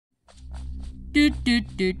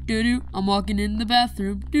I'm walking in the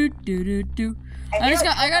bathroom.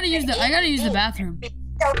 I gotta use the bathroom.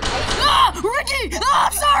 Ah, Ricky! Ah,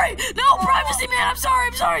 I'm sorry! No, privacy, man! I'm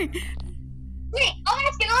sorry! Wait, I'll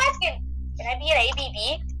ask him. Can I be an ABB?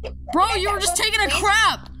 Bro, you were just taking a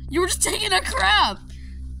crap! Let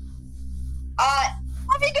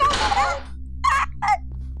me go!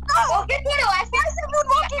 Oh, good one, Alaska. Someone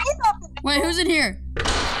walking in something. Wait, who's in here?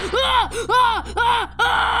 Papyrus!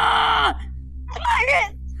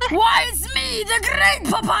 Why, it's me, the great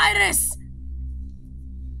Papyrus!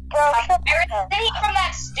 Isn't he from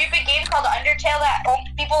that stupid game called Undertale that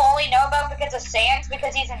people only know about because of Sans,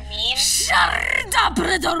 because he's a meme? Shut up,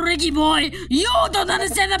 little Riggy boy! You don't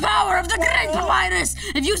understand the power of the great Papyrus!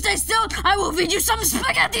 If you stay still, I will feed you some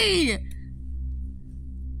spaghetti!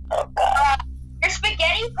 Your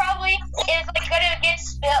spaghetti probably is like gonna get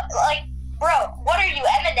spilled. Like, bro, what are you,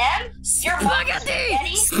 Eminem? Your Spaghetti!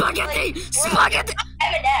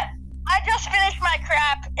 Eminem. I just finished my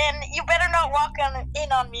crap, and you better not walk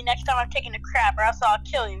in on me next time I'm taking a crap, or else I'll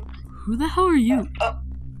kill you. Who the hell are you? I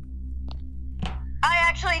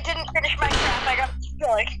actually didn't finish my crap. I got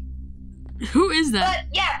stuck. Who is that? But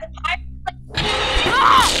yeah,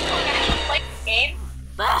 like the game.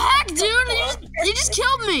 The heck, dude? You just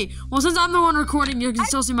killed me. Well, since I'm the one recording, you can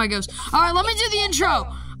still see my ghost. All right, let me do the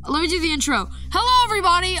intro. Hello,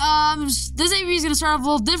 everybody. This ABB is gonna start off a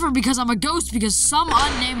little different because I'm a ghost because some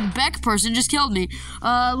unnamed Beck person just killed me.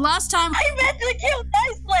 Last time I meant to kill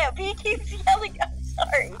Nice Lamp. He keeps yelling. I'm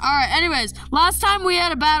sorry. All right. Anyways, last time we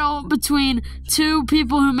had a battle between two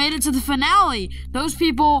people who made it to the finale. Those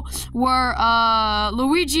people were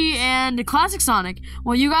Luigi and Classic Sonic.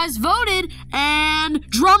 Well, you guys voted, and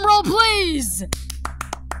drum roll, please.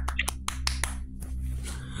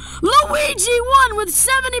 Luigi won with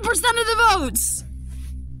 70% of the votes.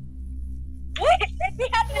 Wait, we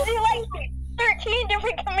have to do like 13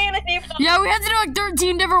 different community votes. Yeah, we had to do like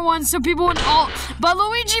 13 different ones so people went all. But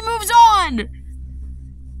Luigi moves on.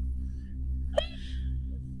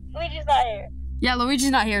 Luigi's not here. Yeah,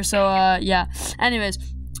 Luigi's not here, so yeah. Anyways,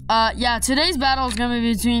 yeah, today's battle is gonna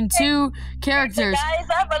be between two characters. Guys,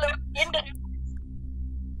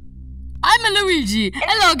 I'm a Luigi.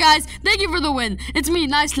 Hello, guys. Thank you for the win. It's me,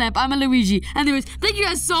 Nice Lamp. I'm a Luigi. Anyways, thank you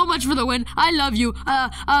guys so much for the win. I love you.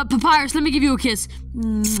 Papyrus, let me give you a kiss.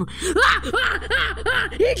 He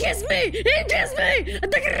kissed me.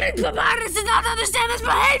 The great Papyrus does not understand this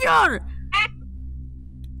behavior.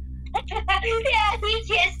 Yeah, he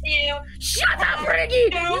kissed you. Shut up, Riggy!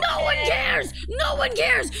 No one cares!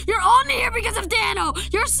 You're only here because of Dano!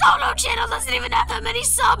 Your solo channel doesn't even have that many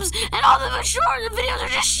subs, and all the short videos are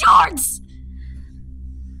just shorts!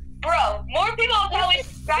 Bro, more people will probably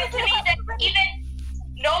subscribe to me than even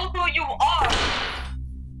know who you are.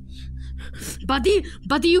 Buddy,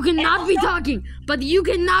 you cannot be talking!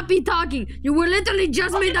 You were literally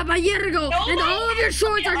just made up a year ago, and all of your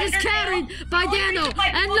shorts are just carried by Dano,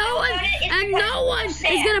 and no one is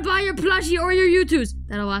gonna buy your plushie or your YouTubes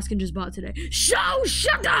that Alaskan just bought today.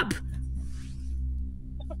 Shut up!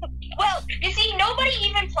 Well, you see, nobody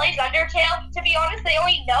even plays Undertale. To be honest, they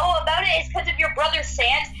only know about it is because of your brother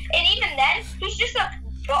Sans, and even then, he's just a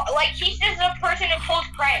person who pulls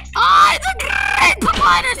pranks. I, the great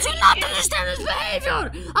Papyrus, do not understand this behavior!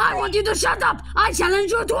 I want you to shut up! I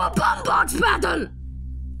challenge you to a boombox battle!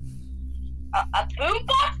 A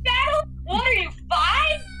boombox battle? What are you, 5?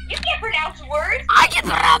 You can't pronounce words. I can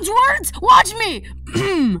pronounce words! Watch me!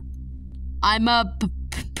 I'm a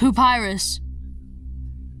Papyrus.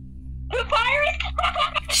 Papyrus?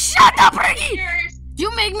 Shut up, Riggy!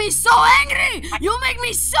 You make me so angry! You make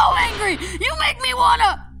me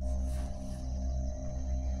wanna...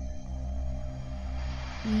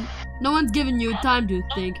 No one's giving you time to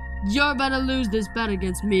think. You're about to lose this bet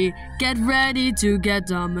against me. Get ready to get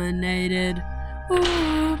dominated.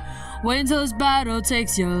 Ooh. Wait until this battle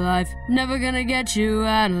takes your life. Never gonna get you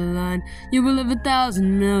out of line. You will live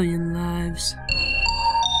 1,000 million lives.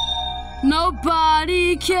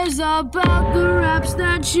 Nobody cares about the raps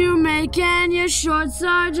that you make, and your shorts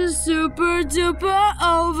are just super duper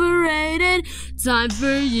overrated. Time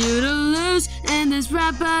for you to lose in this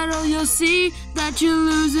rap battle. You'll see that you're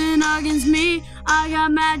losing against me. I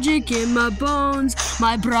got magic in my bones.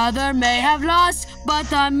 My brother may have lost,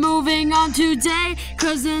 but I'm moving on today,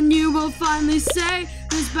 'cause then you will finally say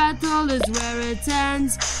this battle is where it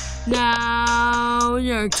ends. Now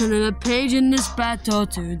you're turning a page in this battle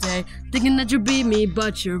today, thinking that you beat me,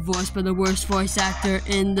 but you're voiced by the worst voice actor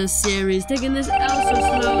in the series. Taking this L so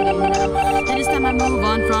slowly now. It is time I move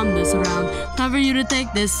on from this round. Time for you to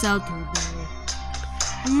take this out today.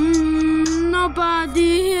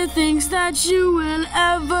 Nobody here thinks that you will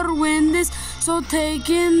ever win this. So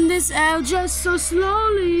taking this L just so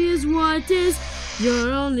slowly is what is.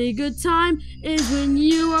 Your only good time is when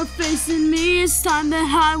you are facing me. It's time that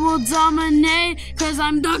I will dominate, cause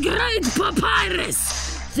I'm the great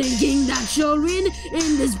Papyrus. Thinking that you'll win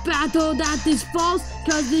in this battle, that is false,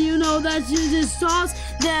 cause do you know that you just toss?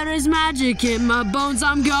 There is magic in my bones,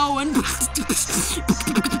 I'm going.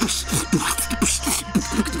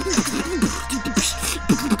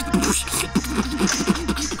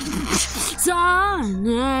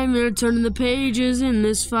 Time, you're turning the pages in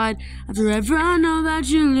this fight. After ever, I know that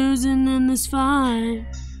you're losing in this fight.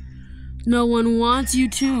 No one wants you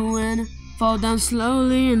to win. Fall down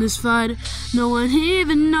slowly in this fight. No one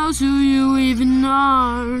even knows who you even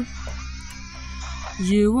are.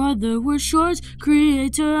 You are the worst shorts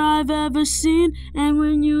creator I've ever seen. And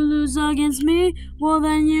when you lose against me, well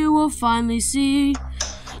then you will finally see.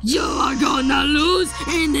 You are gonna lose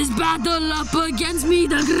in this battle up against me.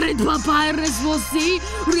 The great Papyrus will see.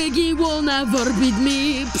 Riggy will never beat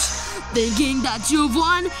me. Thinking that you've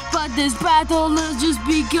won, but this battle has just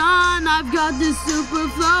begun. I've got this super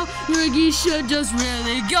flow. Riggy should just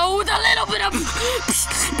really go with a little bit of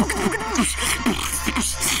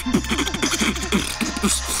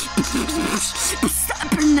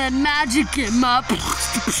stopping that magic in my.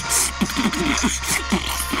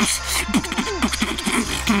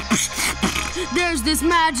 There's this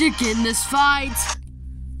magic in this fight.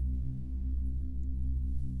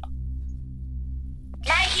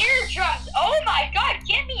 My eardrums! Oh my god,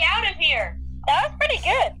 get me out of here! That was pretty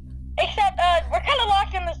good. Except, we're kind of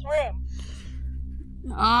locked in this room.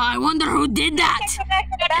 I wonder who did that.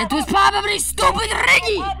 It was probably stupid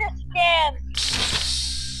Riggy. Understand.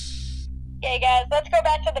 Okay, guys, let's go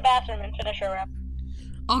back to the bathroom and finish our rep.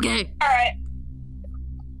 Okay. Alright.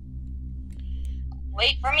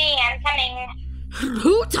 Wait for me, I'm coming.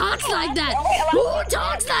 Who talks like that? Who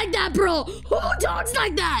talks like that, bro? Who talks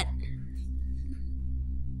like that?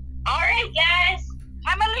 Alright, guys.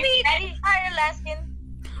 I'm Luigi. Hi, Alaskan.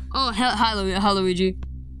 Oh, hi, Luigi.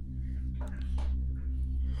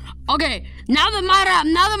 Okay, now that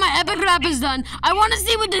my epic rap is done, I want to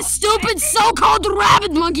see what this stupid so-called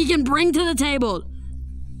rabbit monkey can bring to the table.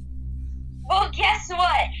 Well, guess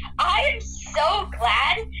what? I am so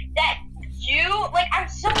glad that I'm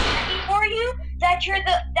so happy for you that you're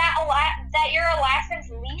you're Alaskan's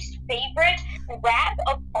least favorite rap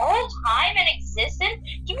of all time in existence.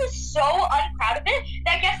 He was so unproud of it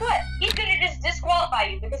that guess what? He's gonna just disqualify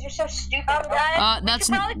you because you're so stupid. Guys, that's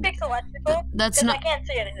we should probably fix electrical. That's not. I can't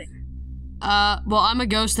see anything. Well, I'm a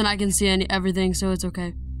ghost and I can see everything, so it's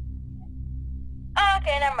okay. Oh,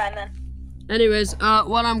 okay, never mind then. Anyways,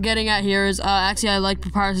 what I'm getting at here is, actually I like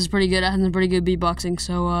Papyrus is pretty good. It has some pretty good beatboxing,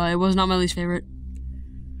 so, it was not my least favorite.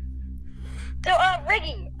 So,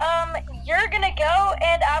 Riggy, you're gonna go,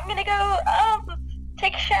 and I'm gonna go,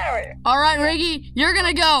 take a shower. Alright, Riggy, you're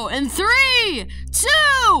gonna go in 3, 2,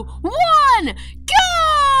 1,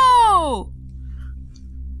 go!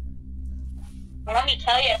 Let me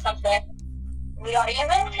tell you something. We don't even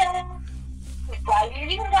know. Why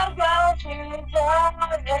you gotta go to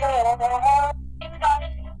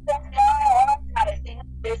gotta sing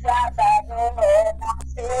this outside the world, not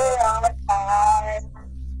stay on time.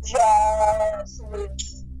 Just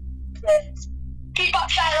lose this. Keep up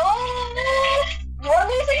that you're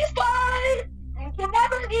losing spine. You can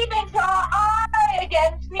never even try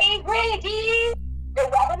against me, Riggy. The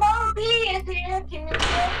weapon of B is here to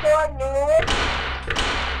make your new.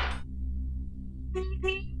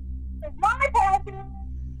 My passion,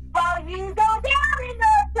 while you go down in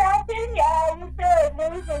the passion, yeah, you should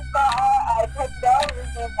lose this bar. I put no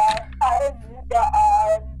reason that I need to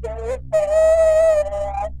understand.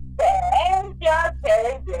 Things just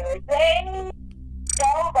change your day.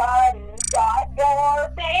 Nobody got your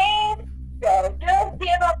fame. So just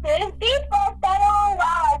give up this default battle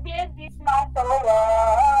while I give you my soul.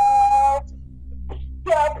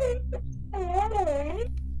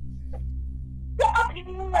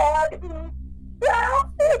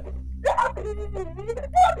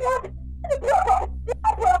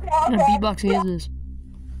 What kind of beatboxing is this?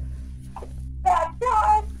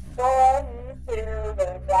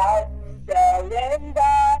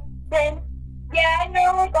 Yeah,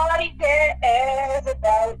 nobody cares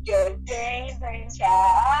about your days and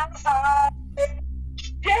time.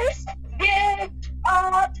 Just give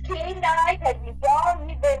up tonight, cause you don't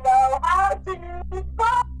even know how to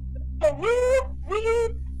fuck. Can you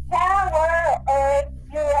read power or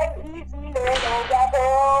you're an easy little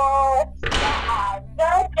rebel? I'm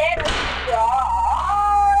the better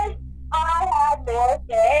guy. I have more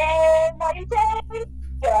than what you say.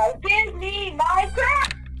 Just give me my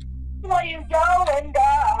crap. What you go and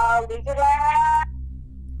go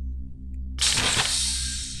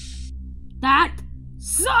That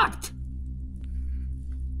sucked!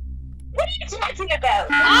 What are you talking about?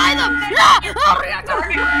 Reactor!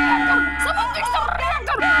 Someone fix the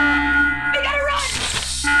reactor! We gotta run!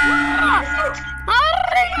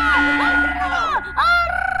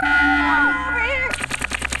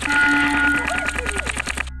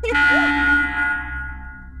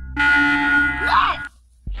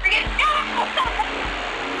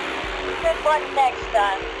 Good luck next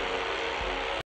time.